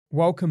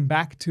Welcome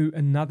back to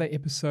another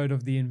episode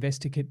of the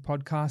InvestorKit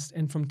podcast.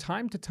 And from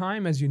time to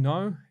time, as you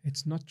know,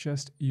 it's not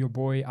just your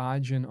boy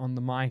Arjun on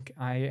the mic.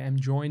 I am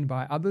joined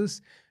by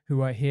others who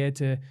are here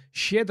to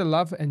share the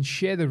love and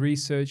share the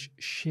research,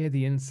 share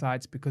the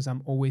insights, because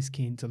I'm always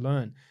keen to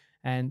learn.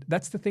 And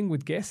that's the thing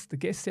with guests. The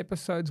guest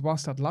episodes,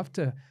 whilst I'd love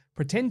to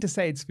pretend to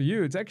say it's for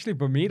you, it's actually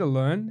for me to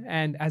learn.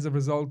 And as a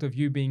result of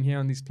you being here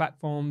on these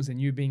platforms and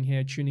you being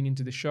here tuning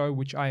into the show,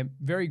 which I am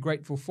very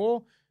grateful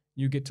for,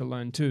 you get to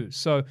learn too.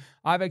 So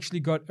I've actually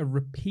got a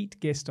repeat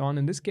guest on,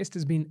 and this guest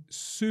has been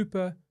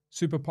super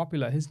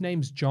popular. His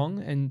name's John,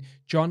 and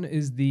John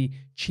is the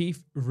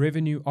Chief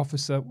Revenue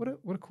Officer. What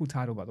a cool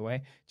title, by the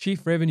way.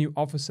 Chief Revenue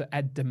Officer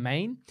at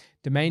Domain.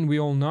 Domain, we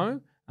all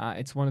know.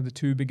 It's one of the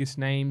two biggest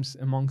names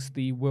amongst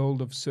the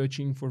world of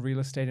searching for real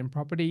estate and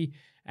property,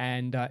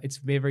 and it's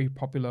very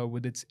popular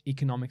with its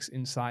economics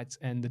insights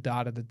and the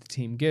data that the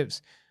team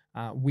gives.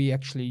 We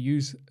actually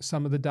use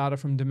some of the data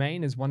from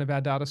Domain as one of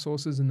our data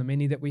sources in the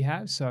many that we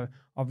have. So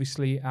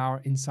obviously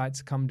our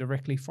insights come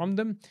directly from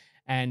them.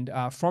 And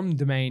from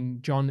Domain,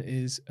 John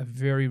is a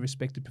very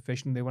respected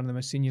professional. They're one of the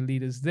most senior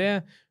leaders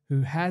there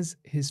who has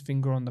his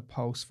finger on the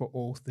pulse for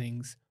all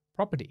things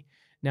property.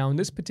 Now, in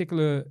this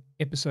particular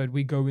episode,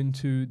 we go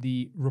into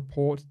the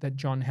report that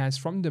John has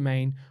from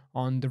Domain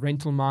on the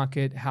rental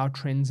market, how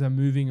trends are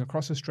moving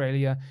across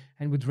Australia,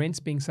 and with rents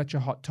being such a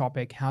hot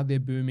topic, how they're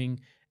booming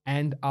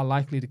and are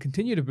likely to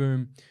continue to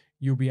boom,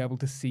 you'll be able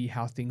to see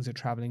how things are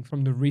traveling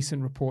from the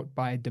recent report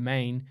by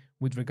Domain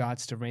with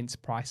regards to rents,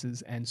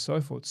 prices, and so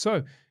forth.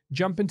 So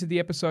jump into the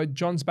episode.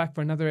 John's back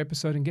for another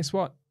episode, and guess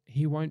what?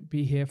 He won't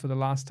be here for the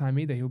last time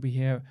either. He'll be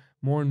here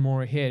more and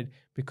more ahead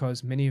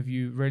because many of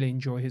you really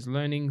enjoy his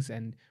learnings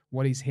and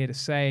what he's here to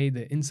say,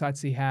 the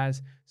insights he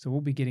has. So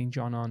we'll be getting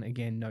John on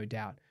again, no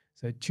doubt.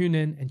 So tune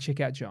in and check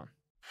out John.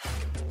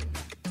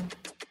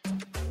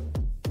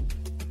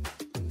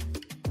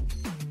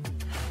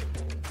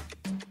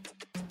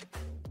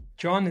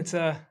 John, it's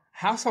a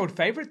household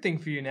favorite thing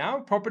for you now.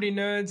 Property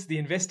Nerds,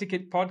 the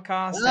InvestorKit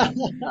podcast,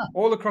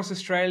 all across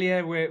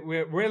Australia.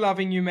 We're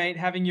loving you, mate,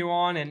 having you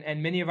on,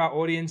 and many of our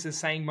audience is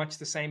saying much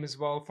the same as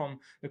well,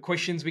 from the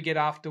questions we get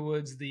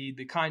afterwards, the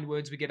kind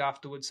words we get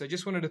afterwards. So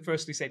just wanted to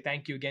firstly say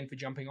thank you again for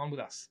jumping on with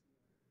us.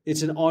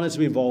 It's an honor to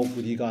be involved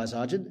with you guys,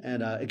 Arjun.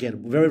 And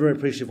again, very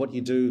appreciative of what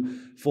you do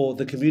for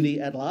the community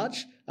at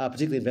large,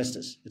 particularly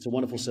investors. It's a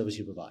wonderful service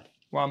you provide.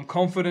 Well, I'm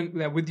confident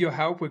that with your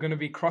help, we're going to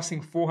be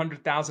crossing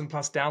 400,000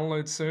 plus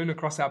downloads soon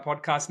across our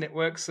podcast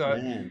network. So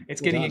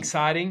it's getting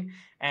exciting.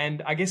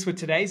 And I guess with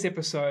today's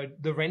episode,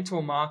 the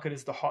rental market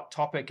is the hot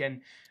topic.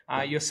 And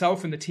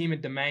yourself and the team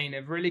at Domain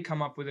have really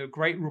come up with a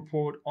great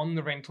report on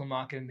the rental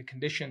market and the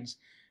conditions.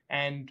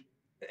 And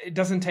it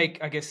doesn't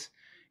take, I guess,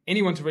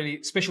 anyone to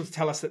really special to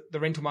tell us that the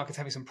rental market's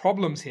having some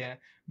problems here.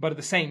 But at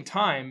the same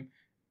time,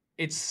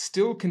 it's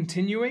still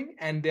continuing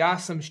and there are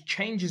some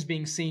changes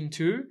being seen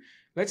too.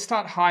 Let's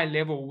start high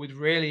level with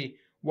really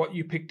what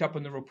you picked up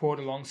in the report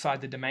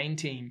alongside the Domain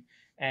team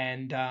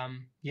and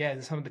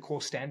some of the core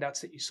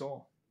standouts that you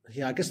saw.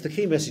 Yeah, I guess the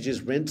key message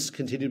is rents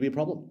continue to be a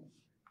problem.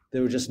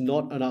 There are just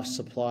not enough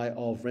supply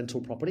of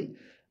rental property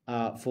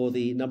for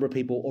the number of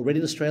people already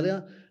in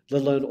Australia,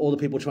 let alone all the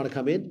people trying to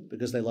come in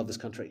because they love this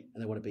country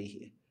and they want to be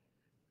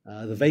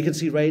here. The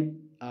vacancy rate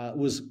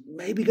was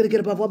maybe going to get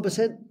above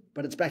 1%,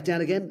 but it's back down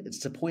again. It's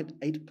to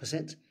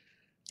 0.8%.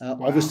 Wow.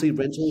 Obviously,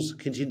 rentals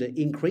continue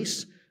to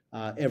increase.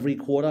 Every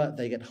quarter,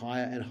 they get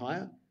higher and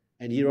higher.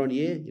 And year on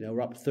year,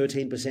 we're up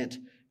 13%,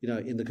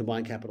 in the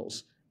combined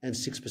capitals and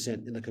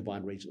 6% in the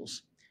combined regionals.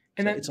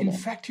 And so in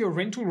fact, your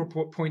rental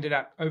report pointed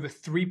out over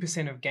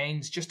 3% of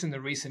gains just in the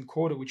recent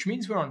quarter, which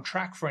means we're on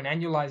track for an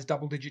annualized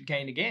double-digit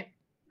gain again.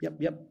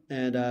 Yep.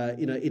 And,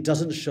 it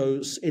doesn't show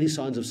any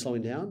signs of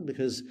slowing down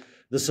because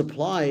the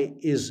supply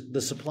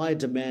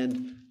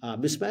demand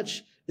mismatch.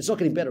 It's not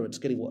getting better. It's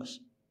getting worse.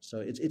 So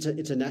it's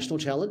a national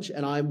challenge.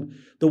 And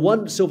the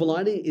one silver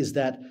lining is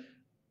that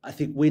I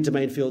think we at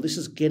Domain feel this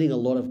is getting a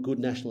lot of good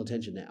national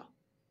attention now.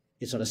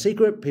 It's not a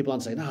secret. People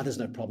aren't saying, there's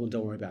no problem.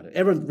 Don't worry about it.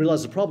 Everyone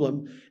realizes the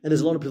problem and there's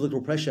a lot of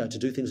political pressure to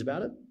do things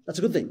about it. That's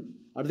a good thing.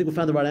 I don't think we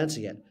found the right answer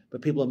yet,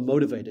 but people are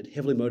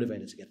heavily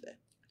motivated to get there.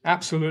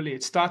 Absolutely.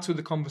 It starts with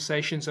the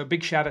conversation. So a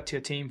big shout out to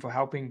your team for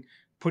helping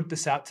put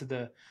this out to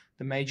the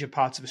major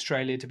parts of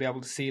Australia to be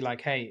able to see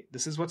like, hey,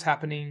 this is what's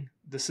happening.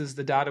 This is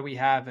the data we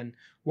have and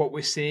what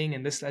we're seeing.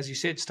 And this, as you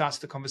said, starts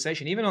the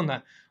conversation. Even on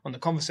the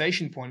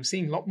conversation point, I'm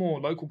seeing a lot more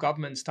local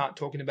governments start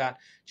talking about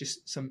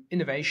just some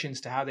innovations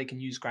to how they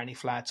can use granny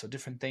flats or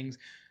different ththings.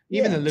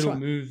 Even the little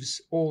moves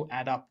all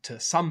add up to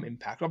some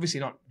impact. Obviously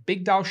not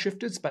big dial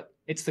shifters, but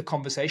it's the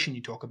conversation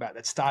you talk about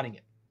that's starting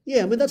it.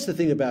 Yeah, I mean, that's the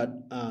thing about,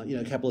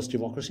 capitalist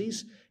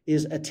democracies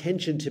is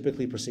attention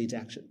typically precedes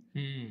action.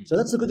 So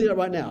that's the good thing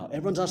right now.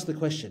 Everyone's asked the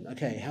question,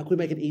 okay, how can we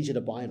make it easier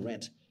to buy and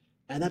rent?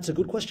 And that's a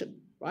good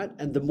question, right?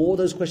 And the more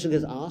those questions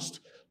get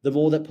asked, the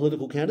more that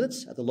political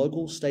candidates at the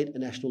local, state, and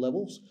national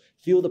levels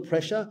feel the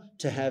pressure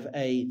to have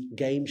a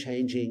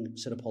game-changing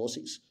set of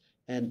policies.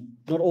 And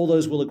not all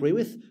those will agree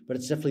with, but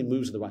it definitely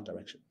moves in the right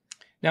direction.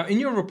 Now, in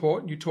your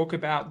report, you talk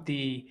about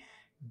the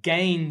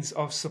gains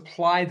of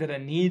supply that are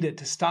needed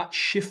to start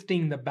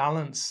shifting the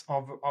balance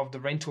of the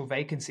rental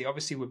vacancy.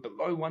 Obviously, we're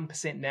below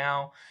 1%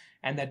 now,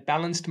 and that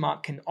balanced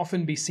mark can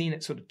often be seen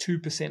at sort of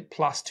 2%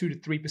 plus, 2 to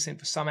 3%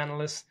 for some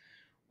analysts.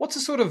 What's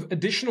the sort of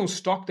additional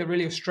stock that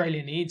really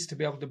Australia needs to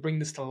be able to bring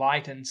this to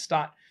light and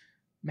start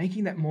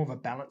making that more of a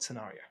balanced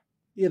scenario?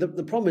 Yeah,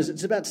 the problem is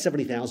it's about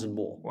 70,000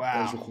 more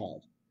that is Wow.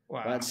 required.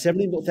 Wow. Right?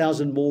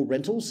 70,000 more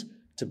rentals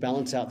to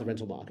balance out the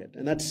rental market.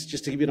 And that's,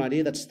 just to give you an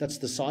idea, that's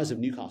the size of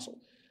Newcastle.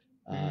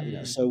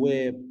 So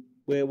we're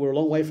a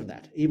long way from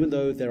that. Even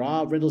though there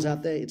are rentals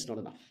out there, it's not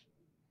enough.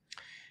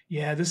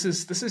 Yeah, this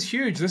is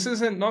huge.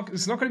 It's not going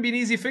to be an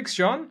easy fix,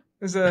 John.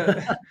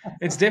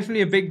 It's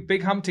definitely a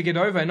big hump to get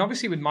over. And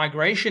obviously with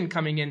migration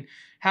coming in,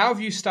 how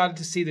have you started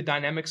to see the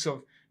dynamics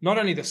of not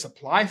only the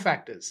supply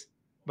factors,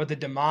 but the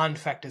demand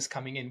factors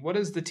coming in? What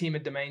is the team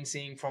at Domain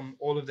seeing from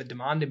all of the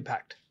demand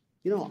impact?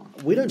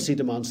 We don't see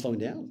demand slowing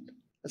down.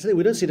 That's the thing,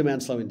 we don't see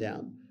demand slowing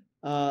down.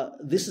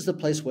 This is the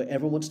place where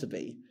everyone wants to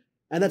be.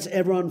 And that's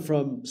everyone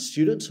from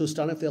students who are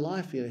starting off their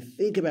life.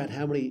 Think about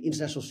how many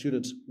international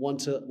students want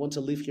to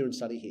live here and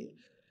study here.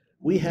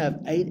 We have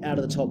 8 out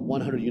of the top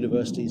 100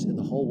 universities in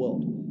the whole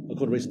world, according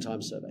to a recent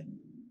Times survey.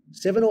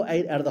 7 or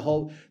 8 out of the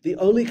whole. The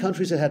only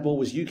countries that had more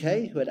was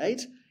UK, who had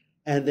 8,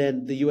 and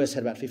then the US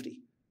had about 50.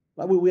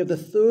 Right? We have the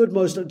third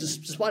most,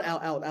 despite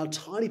our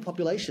tiny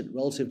population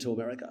relative to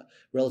America,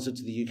 relative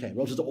to the UK,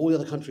 relative to all the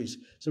other countries,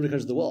 so many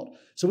countries of the world.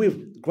 So we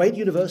have great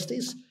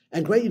universities,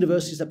 and great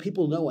universities that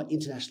people know are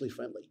internationally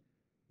friendly.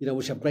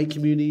 Which have great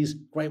communities,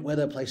 great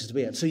weather, places to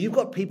be at. So you've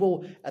got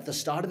people at the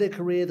start of their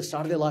career, the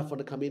start of their life want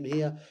to come in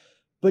here.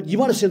 But you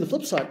might have seen on the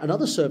flip side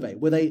another survey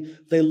where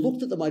they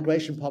looked at the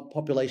migration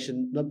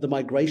population, the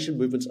migration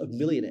movements of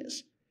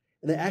millionaires.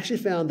 And they actually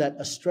found that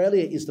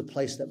Australia is the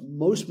place that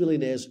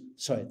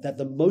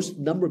the most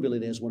number of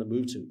millionaires want to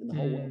move to in the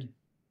whole world.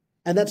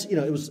 And that's,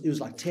 it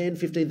was like 10,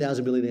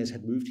 15,000 millionaires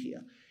had moved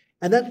here.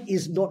 And that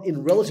is not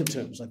in relative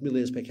terms, like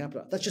millionaires per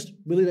capita. That's just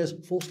millionaires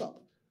full stop.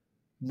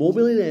 More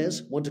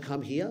millionaires want to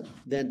come here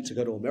than to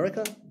go to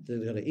America, than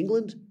to go to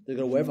England, than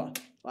to go wherever,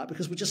 right?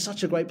 Because we're just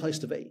such a great place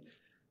to be.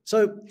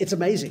 So it's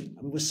amazing.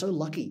 We're so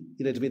lucky,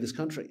 to be in this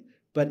country.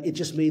 But it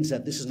just means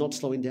that this is not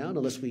slowing down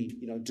unless we,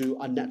 do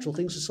unnatural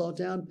things to slow it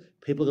down.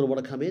 People are going to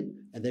want to come in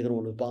and they're going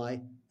to want to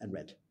buy and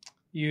rent.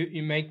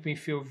 You make me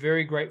feel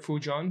very grateful,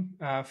 John,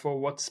 for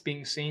what's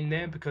being seen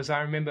there, because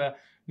I remember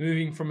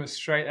moving from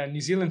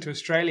New Zealand to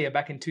Australia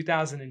back in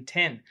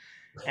 2010.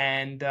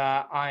 And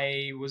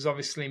I was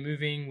obviously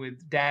moving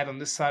with dad on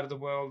this side of the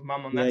world,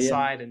 mum on that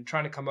side, and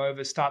trying to come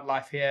over, start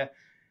life here.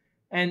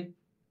 And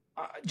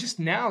just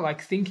now,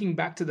 like thinking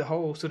back to the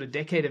whole sort of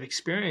decade of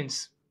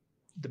experience,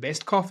 the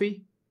best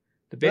coffee,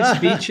 the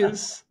best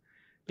beaches,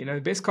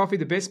 the best coffee,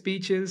 the best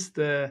beaches,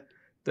 the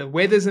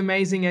weather's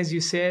amazing, as you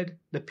said.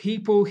 The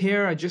people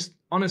here are just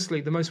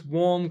honestly the most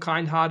warm,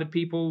 kind-hearted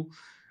people.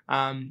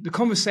 The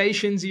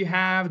conversations you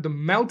have, the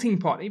melting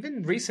pot,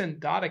 even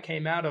recent data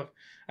came out of,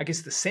 I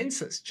guess, the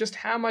census, just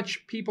how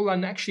much people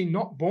are actually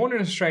not born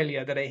in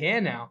Australia that are here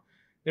now.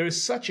 There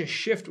is such a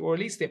shift, or at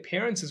least their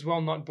parents as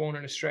well, not born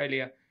in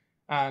Australia.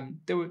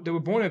 They were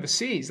born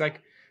overseas.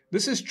 Like,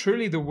 this is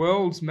truly the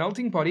world's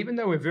melting pot. Even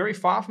though we're very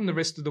far from the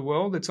rest of the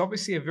world, it's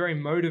obviously a very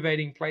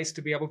motivating place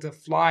to be able to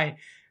fly,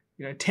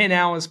 10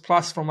 hours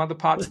plus from other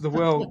parts of the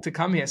world to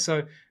come here.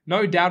 So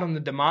no doubt on the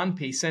demand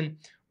piece. And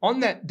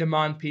on that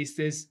demand piece,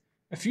 there's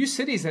a few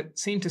cities that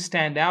seem to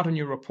stand out in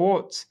your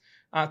reports.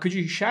 Could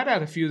you shout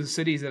out a few of the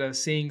cities that are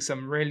seeing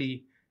some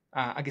really,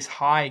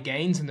 high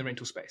gains in the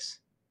rental space?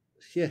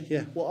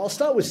 Yeah. Well, I'll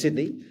start with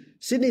Sydney.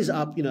 Sydney's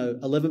up,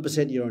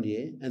 11% year on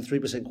year and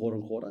 3% quarter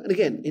on quarter. And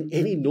again, in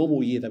any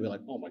normal year, they'll be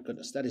like, oh my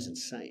goodness, that is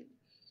insane,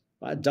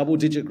 right?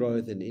 Double-digit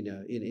growth in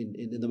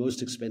the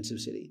most expensive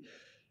city.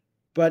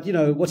 But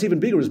what's even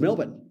bigger is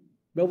Melbourne.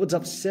 Melbourne's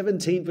up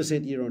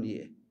 17% year on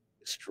year.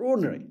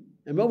 Extraordinary.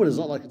 And Melbourne is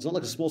not like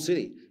a small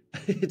city.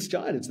 It's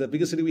giant. It's the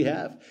biggest city we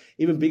have,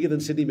 even bigger than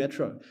Sydney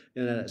Metro.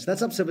 So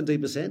that's up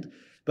 17%.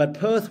 But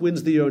Perth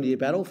wins the year-on-year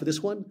battle for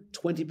this one,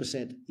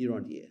 20%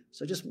 year-on-year.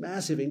 So just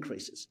massive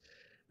increases.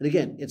 And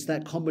again, it's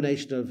that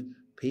combination of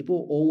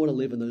people all want to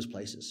live in those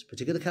places,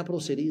 particularly the capital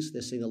cities.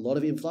 They're seeing a lot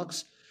of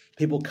influx.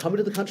 People coming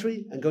to the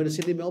country and going to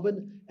Sydney,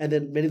 Melbourne, and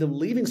then many of them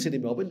leaving Sydney,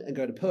 Melbourne and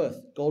going to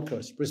Perth, Gold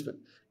Coast, Brisbane,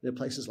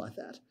 places like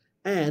that.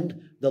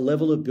 And the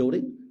level of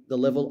building, the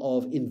level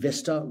of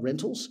investor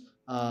rentals,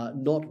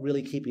 not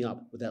really keeping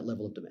up with that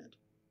level of demand.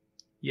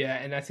 Yeah,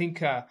 and I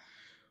think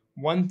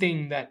one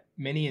thing that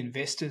many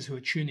investors who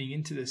are tuning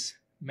into this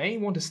may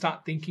want to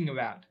start thinking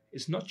about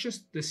is not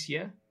just this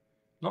year,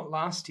 not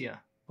last year,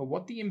 but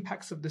what the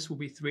impacts of this will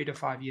be 3 to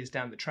 5 years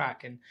down the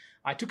track. And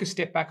I took a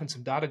step back on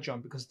some data,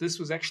 John, because this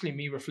was actually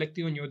me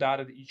reflecting on your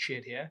data that you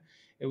shared here.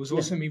 It was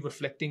also me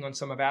reflecting on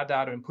some of our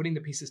data and putting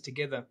the pieces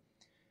together.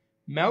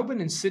 Melbourne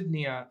and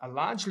Sydney are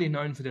largely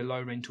known for their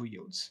low rental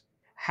yields.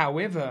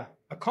 However,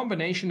 a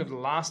combination of the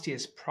last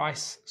year's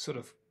price sort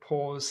of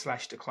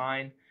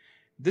pause/decline,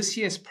 this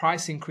year's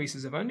price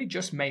increases have only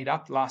just made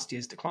up last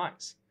year's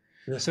declines.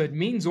 Yeah. So it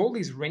means all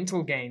these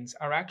rental gains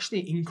are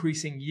actually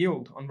increasing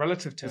yield on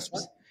relative terms.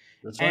 Right.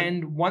 That's right.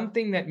 And one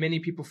thing that many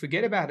people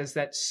forget about is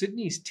that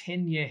Sydney's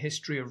 10-year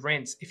history of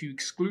rents, if you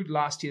exclude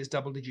last year's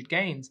double-digit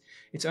gains,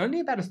 it's only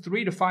about a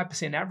 3 to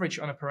 5% average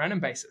on a per annum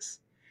basis.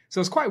 So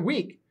it's quite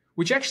weak,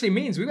 which actually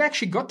means we've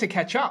actually got to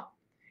catch up.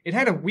 It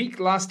had a weak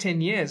last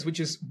 10 years, which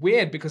is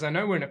weird because I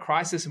know we're in a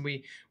crisis and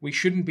we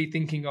shouldn't be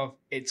thinking of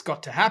it's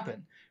got to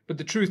happen. But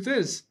the truth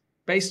is,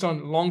 based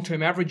on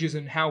long-term averages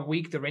and how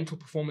weak the rental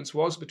performance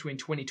was between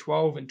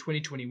 2012 and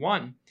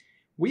 2021,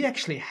 we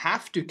actually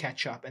have to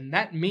catch up. And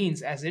that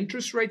means as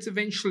interest rates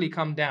eventually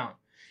come down,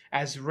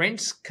 as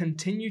rents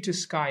continue to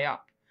sky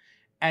up,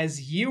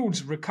 as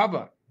yields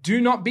recover, do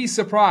not be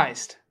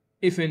surprised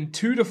if in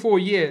 2 to 4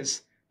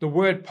 years, the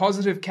word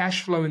positive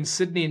cash flow in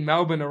Sydney and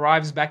Melbourne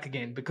arrives back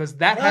again, because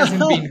that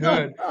hasn't been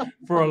heard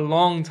for a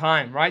long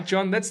time, right,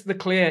 John? That's the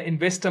clear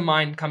investor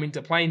mind come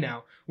into play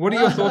now. What are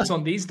your thoughts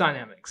on these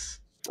dynamics?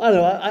 I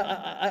don't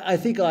know. I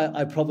think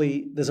I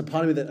probably, there's a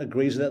part of me that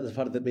agrees with that, there's a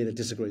part of me that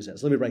disagrees with that.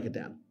 So let me break it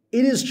down.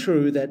 It is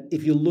true that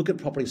if you look at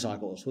property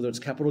cycles, whether it's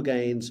capital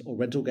gains or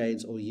rental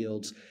gains or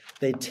yields,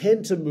 they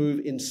tend to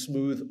move in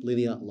smooth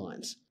linear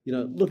lines.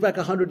 Look back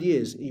 100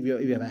 years. If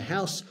you have a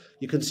house,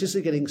 you're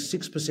consistently getting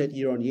 6%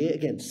 year on year.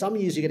 Again, some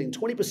years you're getting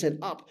 20%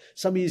 up.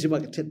 Some years you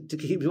might get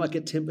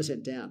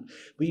 10% down.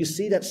 But you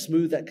see that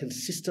smooth, that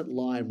consistent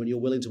line when you're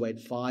willing to wait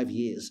 5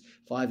 years,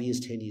 10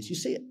 years. You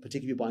see it,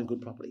 particularly if you're buying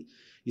good property.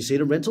 You see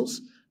it in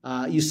rentals.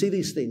 You see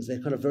these things.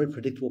 They're kind of very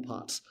predictable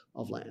parts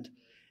of land.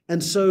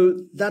 And so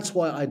that's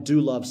why I do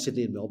love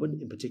Sydney and Melbourne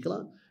in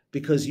particular,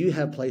 because you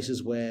have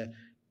places where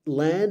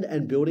land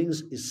and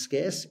buildings is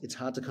scarce. It's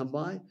hard to come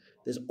by.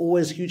 There's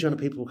always a huge amount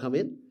of people who come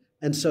in.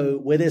 And so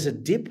where there's a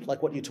dip,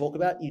 like what you talk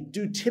about, you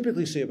do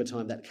typically see over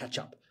time that catch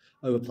up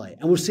overplay.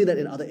 And we've seen that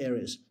in other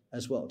areas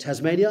as well.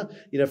 Tasmania,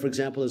 for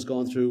example, has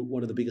gone through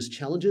one of the biggest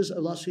challenges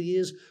over the last few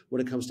years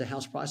when it comes to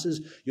house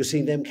prices. You're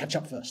seeing them catch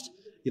up first,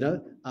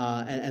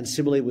 and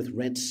similarly with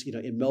rents,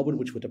 in Melbourne,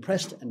 which were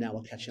depressed and now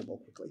are catching up more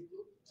quickly.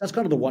 That's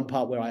kind of the one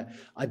part where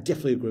I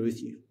definitely agree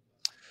with you.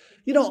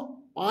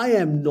 I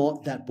am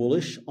not that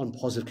bullish on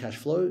positive cash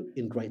flow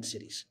in great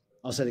cities.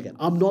 I'll say it again.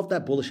 I'm not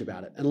that bullish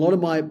about it. And a lot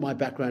of my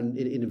background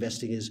in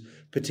investing is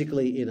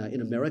particularly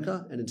in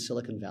America and in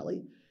Silicon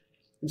Valley.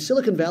 In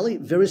Silicon Valley,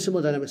 very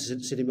similar dynamics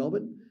to Sydney,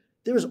 Melbourne.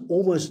 There is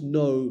almost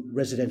no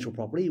residential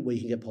property where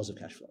you can get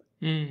positive cash flow,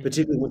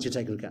 particularly once you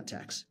take into account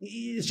tax.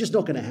 It's just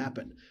not going to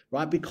happen,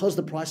 right? Because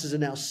the prices are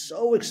now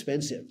so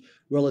expensive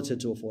relative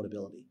to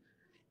affordability.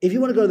 If you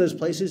want to go to those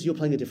places, you're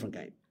playing a different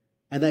game.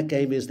 And that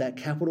game is that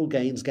capital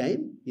gains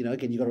game.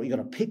 Again, you've got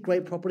to pick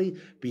great property,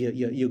 but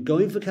you're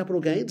going for capital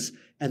gains,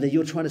 and then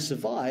you're trying to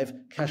survive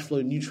cash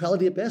flow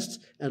neutrality at best,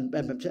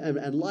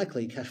 and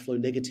likely cash flow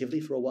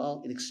negativity for a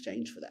while in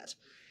exchange for that.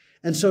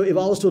 And so if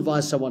I was to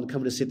advise someone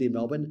coming to Sydney and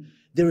Melbourne,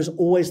 there is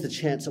always the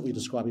chance that we're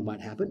describing might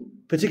happen,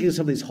 particularly in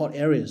some of these hot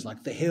areas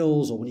like the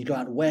hills, or when you go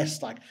out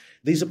west. Like,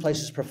 these are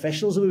places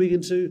professionals are moving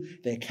into.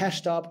 They're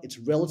cashed up. It's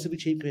relatively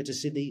cheap compared to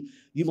Sydney.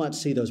 You might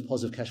see those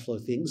positive cash flow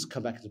things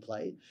come back into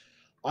play.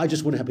 I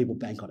just wouldn't have people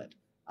bank on it.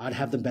 I'd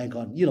have them bank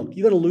on, you're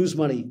going to lose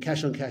money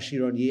cash on cash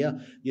year on year,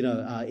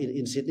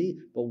 in Sydney.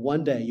 But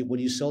one day when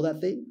you sell that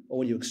thing or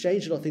when you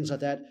exchange it or things like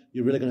that,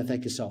 you're really going to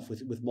thank yourself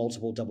with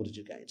multiple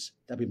double-digit gains.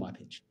 That'd be my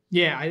pitch.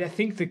 Yeah, I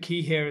think the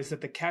key here is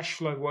that the cash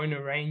flow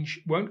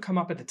won't come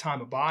up at the time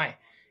of buy.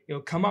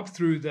 It'll come up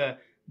through the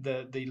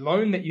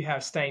loan that you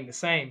have staying the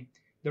same,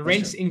 the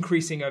rents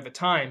increasing over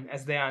time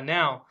as they are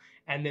now,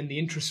 and then the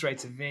interest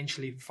rates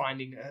eventually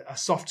finding a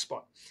soft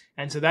spot.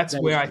 And so that's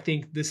where I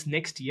think this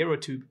next year or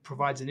two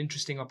provides an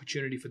interesting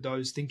opportunity for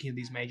those thinking of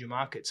these major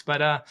markets.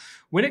 But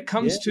when it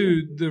comes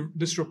to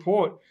this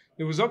report,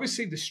 there was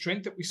obviously the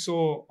strength that we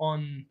saw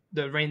on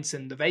the rents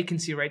and the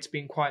vacancy rates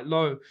being quite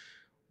low.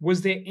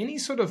 Was there any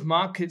sort of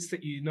markets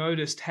that you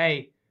noticed,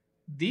 hey,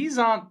 these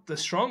aren't the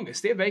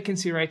strongest, their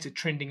vacancy rates are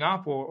trending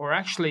up or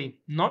actually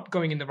not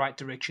going in the right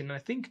direction? And I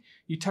think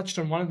you touched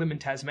on one of them in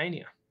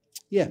Tasmania.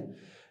 Yeah.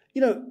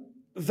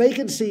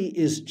 Vacancy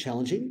is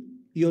challenging.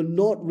 You're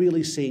not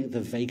really seeing the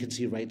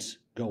vacancy rates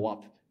go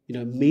up,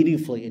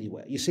 meaningfully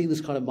anywhere. You're seeing this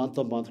kind of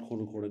month-on-month,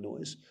 quarter-on-quarter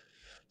noise.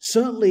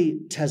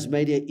 Certainly,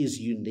 Tasmania is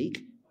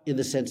unique in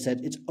the sense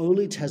that it's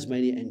only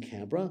Tasmania and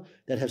Canberra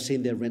that have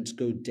seen their rents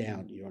go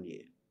down year on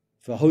year.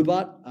 For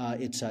Hobart,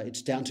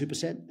 it's down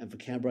 2%, and for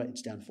Canberra,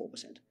 it's down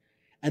 4%.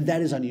 And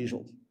that is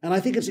unusual. And I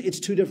think it's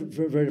two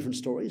very different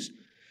stories.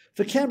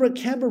 For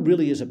Canberra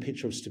really is a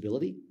picture of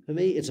stability. For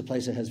me, it's a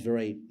place that has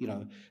very,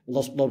 a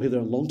lot of people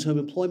are in long-term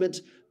employment,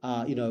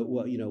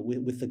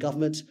 with the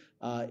government.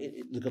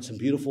 They've got some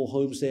beautiful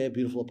homes there,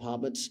 beautiful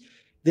apartments.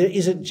 There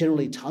isn't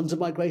generally tons of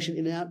migration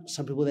in and out.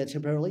 Some people are there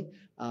temporarily,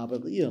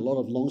 but a lot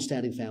of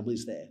long-standing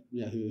families there,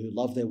 who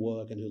love their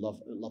work and who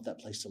love that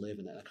place to live,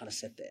 and are kind of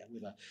set there.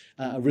 We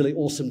have a really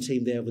awesome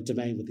team there with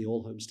Domain, with the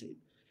All Homes team.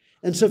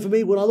 And so for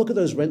me, when I look at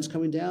those rents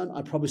coming down,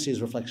 I probably see as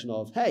a reflection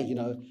of, hey,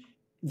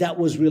 that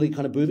was really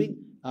kind of booming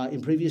in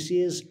previous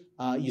years.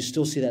 You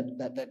still see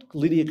that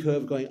linear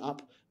curve going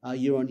up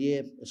year on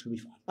year. It's going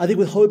to be fine. I think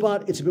with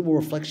Hobart, it's a bit more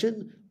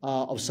reflection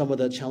of some of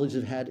the challenges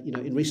they've had,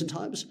 in recent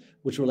times,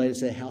 which related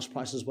to their house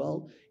price as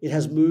well. It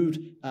has moved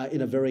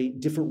in a very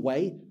different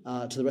way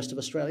to the rest of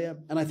Australia.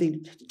 And I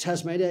think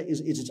Tasmania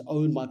is its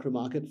own micro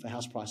market for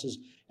house prices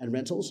and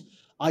rentals.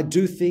 I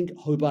do think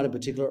Hobart in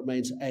particular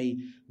remains a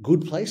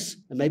good place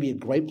and maybe a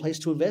great place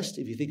to invest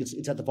if you think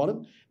it's at the bottom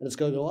and it's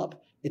going to go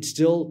up. It's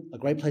still a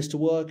great place to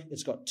work.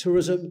 It's got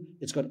tourism.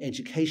 It's got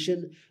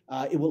education.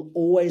 It will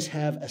always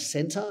have a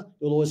centre.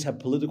 It will always have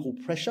political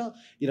pressure,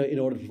 in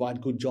order to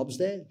provide good jobs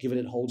there, given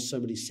it holds so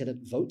many Senate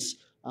votes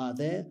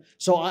there.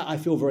 So I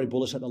feel very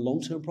bullish at the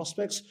long-term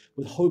prospects.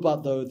 With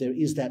Hobart, though, there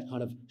is that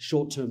kind of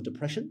short-term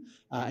depression,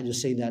 and you're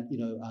seeing that,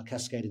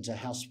 cascade into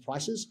house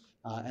prices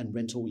and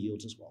rental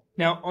yields as well.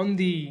 Now, on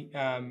the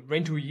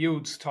rental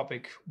yields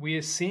topic, we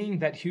are seeing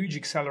that huge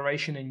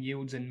acceleration in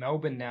yields in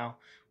Melbourne now,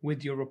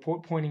 with your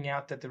report pointing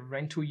out that the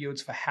rental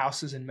yields for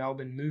houses in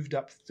Melbourne moved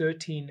up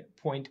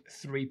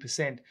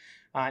 13.3%,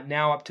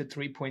 now up to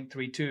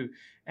 3.32.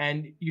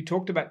 And you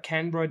talked about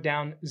Canberra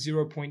down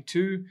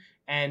 0.2,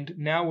 and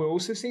now we're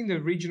also seeing the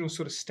regional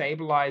sort of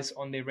stabilize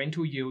on their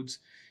rental yields.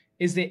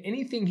 Is there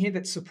anything here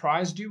that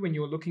surprised you when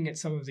you were looking at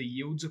some of the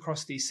yields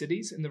across these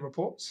cities in the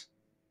reports?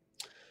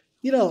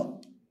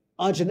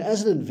 Arjun,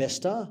 as an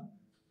investor,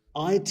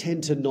 I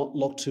tend to not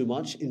look too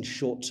much in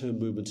short-term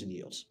movements in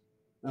yields.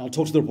 And I'll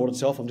talk to the report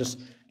itself. I'm just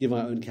giving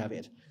my own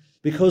caveat.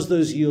 Because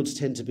those yields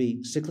tend to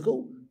be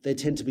cyclical, they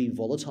tend to be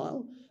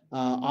volatile.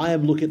 I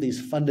am looking at these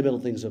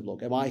fundamental things of,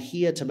 look, am I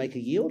here to make a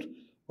yield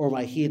or am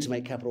I here to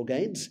make capital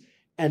gains?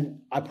 And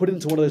I put it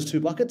into one of those two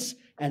buckets.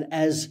 And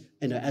as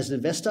an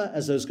investor,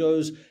 as those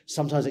goes,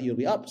 sometimes that yield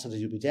will be up,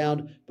 sometimes you'll be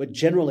down. But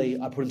generally,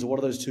 I put it into one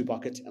of those two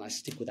buckets and I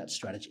stick with that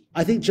strategy.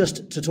 I think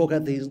just to talk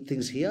about these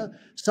things here,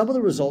 some of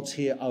the results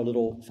here are a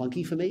little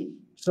funky for me.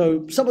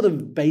 So some of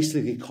them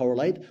basically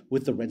correlate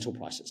with the rental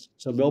prices.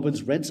 So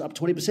Melbourne's rents up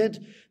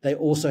 20%. They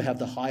also have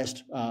the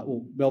highest,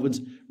 Melbourne's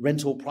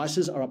rental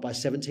prices are up by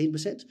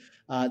 17%.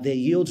 Their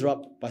yields are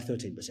up by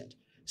 13%.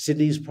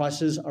 Sydney's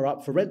prices are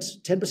up for rents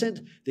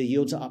 10%. Their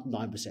yields are up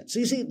 9%. So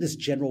you see this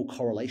general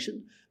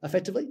correlation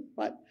effectively,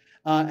 right?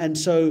 And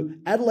so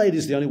Adelaide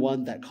is the only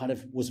one that kind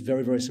of was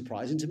very, very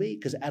surprising to me,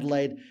 because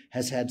Adelaide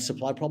has had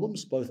supply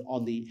problems both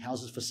on the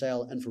houses for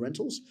sale and for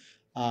rentals.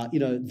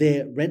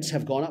 Their rents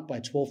have gone up by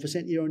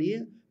 12% year on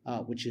year,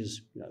 which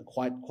is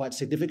quite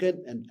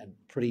significant and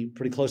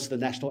pretty close to the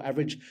national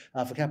average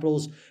for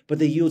capitals. But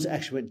their yields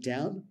actually went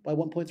down by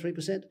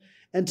 1.3%.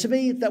 And to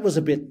me, that was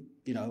a bit,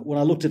 when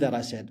I looked at that,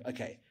 I said,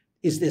 okay,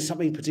 is there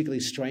something particularly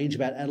strange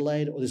about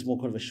Adelaide, or is this more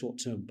kind of a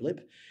short-term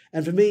blip?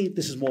 And for me,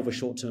 this is more of a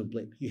short-term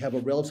blip. You have a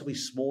relatively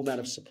small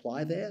amount of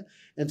supply there.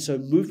 And so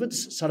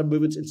sudden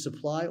movements in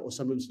supply or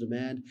sudden movements in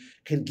demand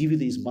can give you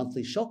these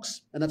monthly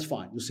shocks. And that's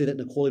fine. You'll see that in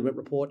a quarterly rent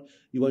report.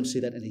 You won't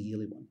see that in a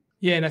yearly one.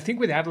 Yeah, and I think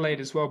with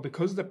Adelaide as well,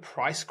 because the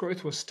price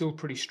growth was still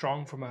pretty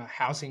strong from a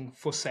housing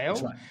for sale,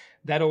 That's right.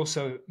 That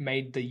also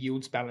made the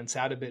yields balance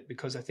out a bit,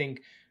 because I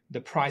think the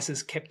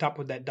prices kept up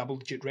with that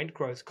double-digit rent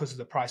growth because of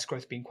the price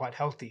growth being quite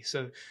healthy.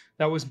 So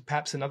that was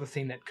perhaps another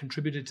thing that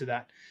contributed to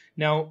that.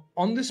 Now,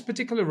 on this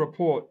particular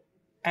report,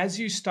 as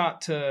you start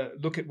to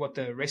look at what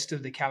the rest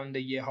of the calendar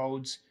year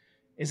holds,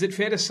 is it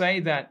fair to say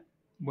that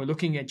we're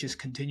looking at just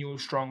continual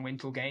strong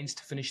rental gains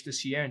to finish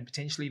this year and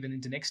potentially even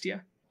into next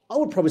year? I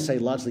would probably say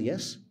largely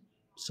yes.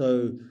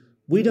 So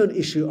we don't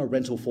issue a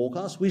rental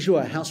forecast. We issue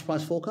a house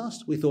price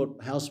forecast. We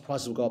thought house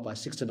prices will go up by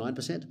 6 to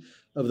 9%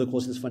 over the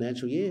course of this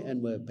financial year,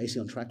 and we're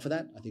basically on track for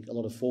that. I think a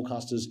lot of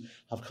forecasters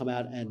have come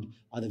out and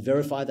either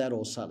verified that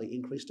or slightly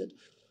increased it.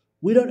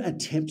 We don't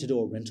attempt to do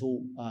a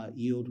rental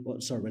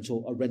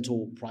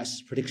rental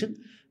price prediction,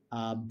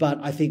 but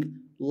I think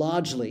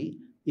largely,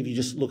 if you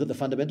just look at the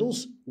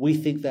fundamentals, we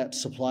think that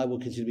supply will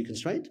continue to be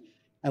constrained,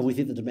 and we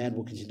think the demand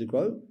will continue to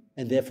grow,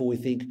 and therefore we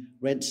think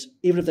rents,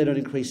 even if they don't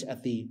increase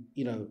at the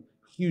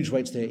huge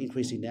rates they're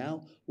increasing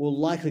now, will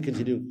likely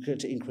continue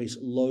to increase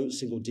low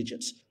single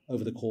digits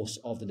over the course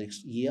of the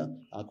next year,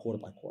 quarter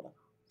by quarter.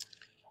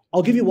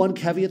 I'll give you one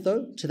caveat,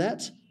 though, to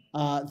that.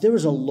 There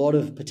is a lot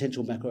of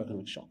potential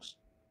macroeconomic shocks,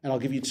 and I'll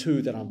give you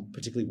two that I'm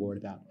particularly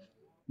worried about.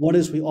 One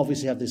is we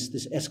obviously have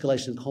this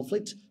escalation in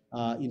conflict,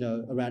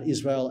 around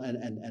Israel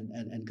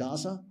and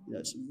Gaza.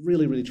 It's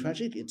really, really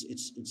tragic.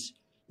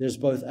 There's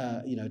both,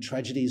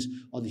 tragedies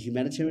on the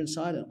humanitarian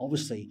side, and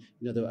obviously,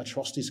 there are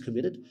atrocities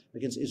committed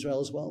against Israel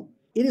as well.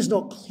 It is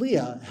not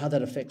clear how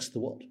that affects the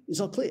world. It's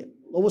not clear.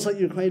 Almost like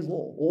the Ukraine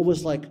war,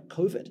 almost like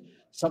COVID.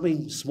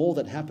 Something small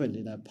that happened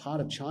in a part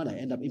of China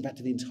ended up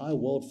impacting the entire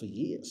world for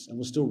years, and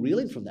we're still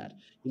reeling from that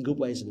in good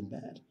ways and in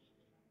bad.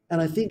 And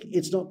I think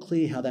it's not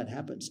clear how that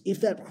happens. If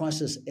that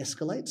crisis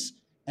escalates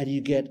and you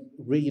get,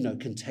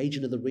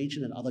 contagion in the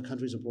region and other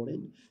countries are brought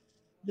in,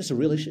 there's some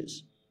real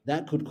issues.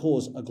 That could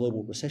cause a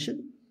global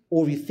recession.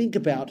 Or if you think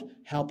about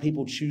how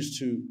people choose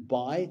to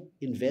buy,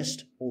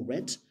 invest, or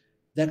rent,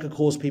 that could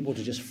cause people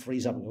to just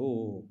freeze up and go,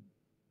 oh,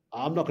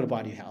 I'm not going to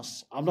buy a new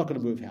house. I'm not going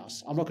to move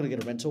house. I'm not going to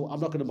get a rental.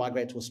 I'm not going to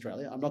migrate to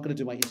Australia. I'm not going to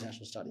do my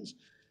international studies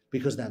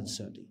because of that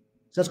uncertainty.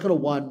 So that's kind of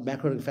one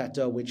macroeconomic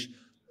factor which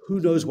who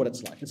knows what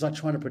it's like? It's like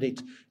trying to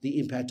predict the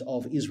impact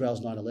of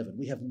Israel's 9/11.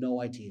 We have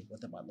no idea what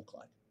that might look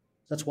like.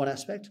 That's one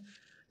aspect.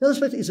 The other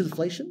aspect is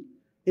inflation.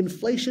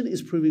 Inflation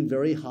is proving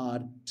very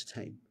hard to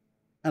tame.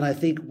 And I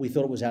think we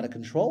thought it was out of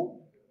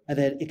control. And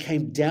then it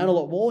came down a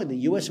lot more. In the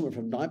US, it went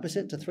from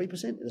 9% to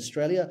 3%. In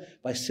Australia,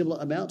 by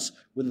similar amounts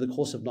within the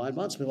course of 9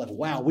 months. We're like,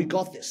 wow, we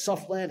got this,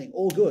 soft landing,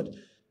 all good.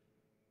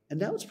 And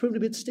now it's proven a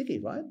bit sticky,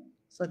 right?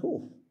 It's like,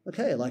 oh,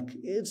 okay, like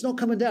it's not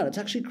coming down. It's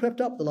actually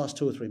crept up the last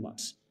 2 or 3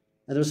 months.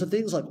 And there are some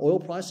things like oil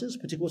prices,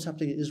 particularly what's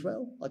happening in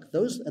Israel, like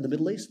those and the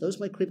Middle East, those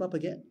may creep up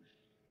again.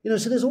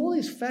 So there's all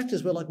these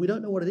factors where like we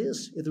don't know what it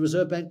is. If the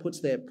Reserve Bank puts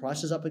their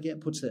prices up again,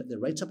 puts their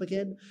rates up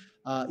again,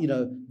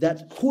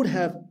 that could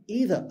have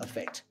either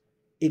effect.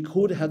 It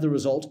could have the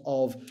result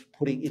of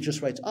putting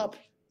interest rates up,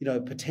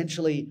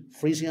 potentially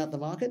freezing out the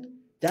market.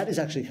 That is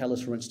actually a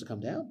catalyst for rents to come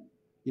down.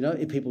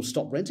 If people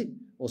stop renting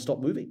or stop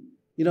moving,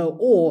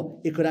 or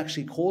it could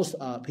actually cause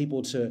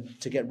people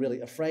to get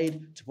really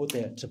afraid to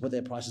put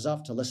their prices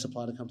up, to less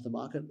supply to come to the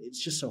market.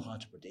 It's just so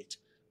hard to predict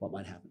what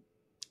might happen.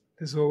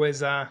 There's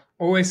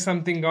always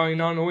something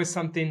going on, always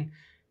something,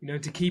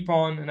 to keep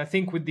on. And I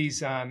think with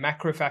these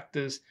macro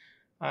factors,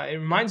 it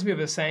reminds me of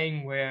a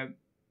saying where,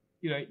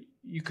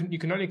 you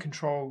can only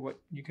control what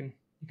you can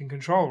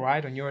control,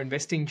 right, on your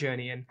investing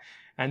journey.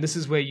 And this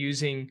is where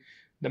using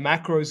the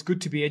macro is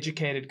good to be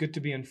educated, good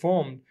to be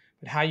informed.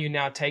 But how you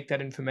now take that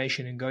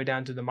information and go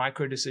down to the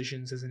micro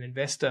decisions as an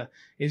investor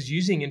is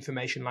using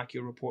information like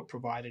your report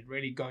provided,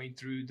 really going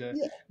through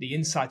the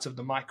insights of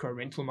the micro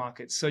rental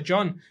markets. So,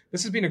 John,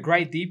 this has been a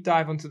great deep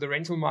dive onto the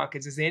rental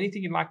markets. Is there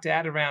anything you'd like to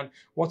add around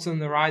what's on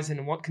the horizon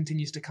and what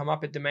continues to come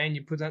up at Domain?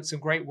 You put out some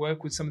great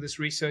work with some of this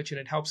research, and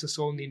it helps us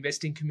all in the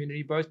investing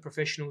community, both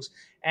professionals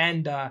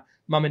and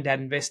mum and dad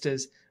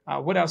investors.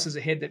 What else is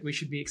ahead that we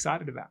should be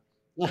excited about?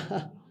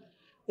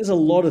 There's a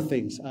lot of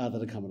things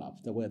that are coming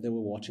up that we're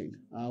watching.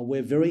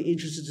 We're very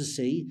interested to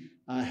see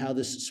how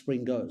this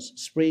spring goes.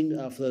 Spring,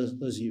 for those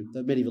of you,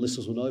 many of your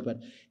listeners will know,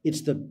 but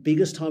it's the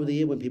biggest time of the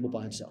year when people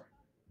buy and sell,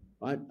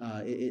 right?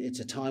 It's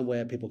a time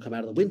where people come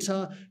out of the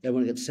winter, they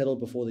want to get settled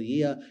before the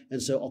year, and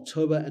so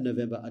October and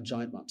November are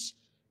giant months.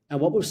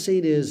 And what we've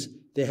seen is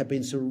there have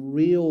been some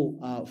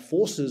real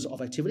forces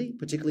of activity,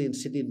 particularly in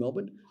Sydney and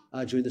Melbourne,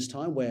 during this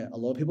time where a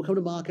lot of people come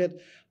to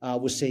market.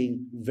 We're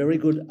seeing very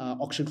good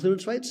auction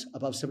clearance rates,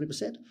 above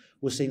 70%.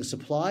 We're seeing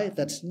supply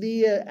that's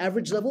near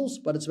average levels,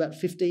 but it's about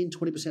 15,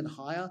 20%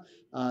 higher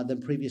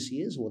than previous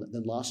years or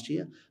than last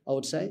year, I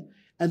would say.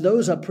 And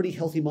those are pretty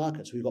healthy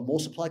markets. We've got more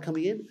supply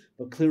coming in,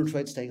 but clearance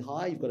rates staying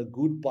high. You've got a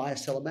good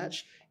buyer-seller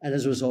match. And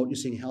as a result, you're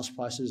seeing house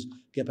prices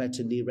get back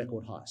to near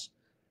record highs.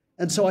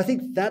 And so I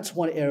think that's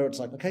one area it's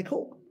like, okay,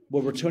 cool.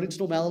 We're returning to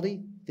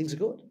normality. Things are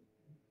good.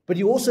 But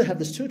you also have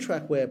this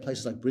two-track where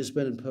places like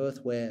Brisbane and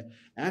Perth, where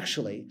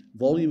actually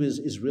volume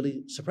is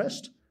really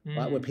suppressed,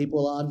 right? Where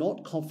people are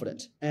not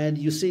confident. And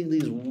you're seeing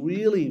these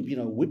really,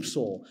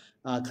 whipsaw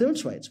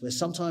clearance rates where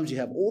sometimes you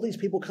have all these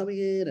people coming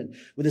in and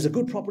when there's a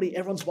good property,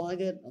 everyone's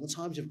buying it. Other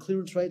times you have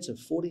clearance rates of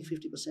 40,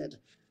 50%.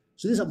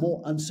 So these are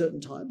more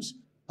uncertain times.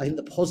 I think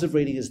the positive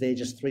reading is they're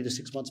just 3 to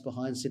 6 months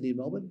behind Sydney and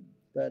Melbourne,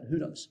 but who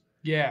knows?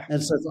 Yeah.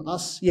 And so for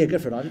us, go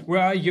for it, Ivan.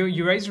 Well,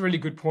 you raised a really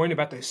good point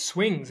about those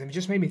swings, and it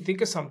just made me think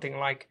of something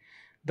like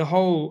the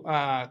whole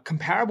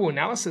comparable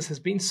analysis has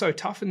been so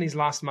tough in these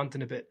last month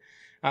and a bit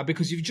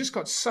because you've just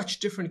got such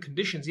different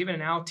conditions. Even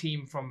in our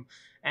team from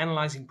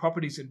analyzing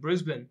properties in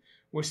Brisbane,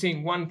 we're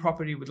seeing one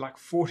property with like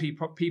 40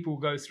 people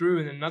go through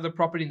and another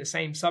property in the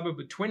same suburb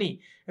with 20.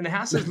 And the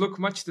houses look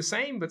much the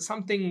same, but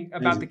something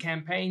about the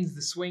campaigns,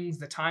 the swings,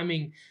 the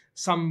timing,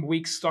 some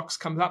weeks stocks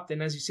comes up.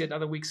 Then, as you said,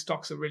 other weeks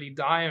stocks are really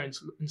dire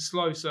and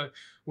slow. So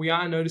we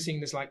are noticing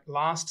this like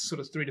last sort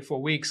of 3 to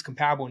 4 weeks,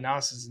 comparable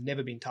analysis has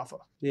never been tougher.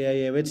 Yeah,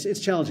 it's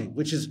challenging,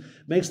 which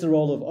makes the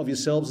role of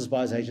yourselves as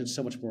buyers agents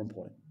so much more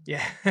important.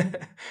 Yeah.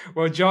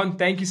 Well, John,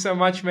 thank you so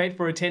much, mate,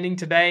 for attending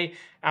today.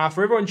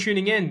 For everyone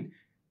tuning in,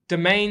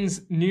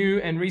 Domain's new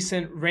and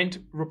recent rent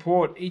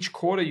report. Each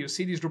quarter, you'll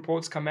see these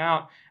reports come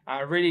out,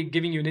 really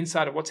giving you an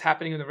insight of what's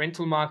happening in the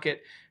rental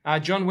market.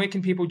 John, where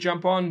can people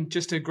jump on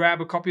just to grab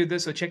a copy of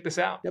this or check this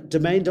out? Yep,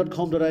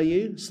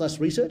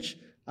 domain.com.au/research.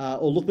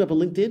 Or look me up on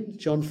LinkedIn,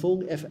 John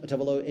Foong,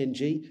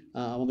 Foong.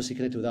 I'm obviously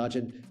connected with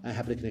Arjun.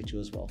 Happy to connect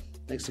you as well.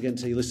 Thanks again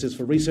to your listeners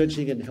for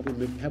researching and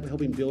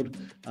helping build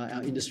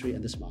our industry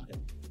and this market.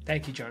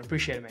 Thank you, John.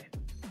 Appreciate it, mate.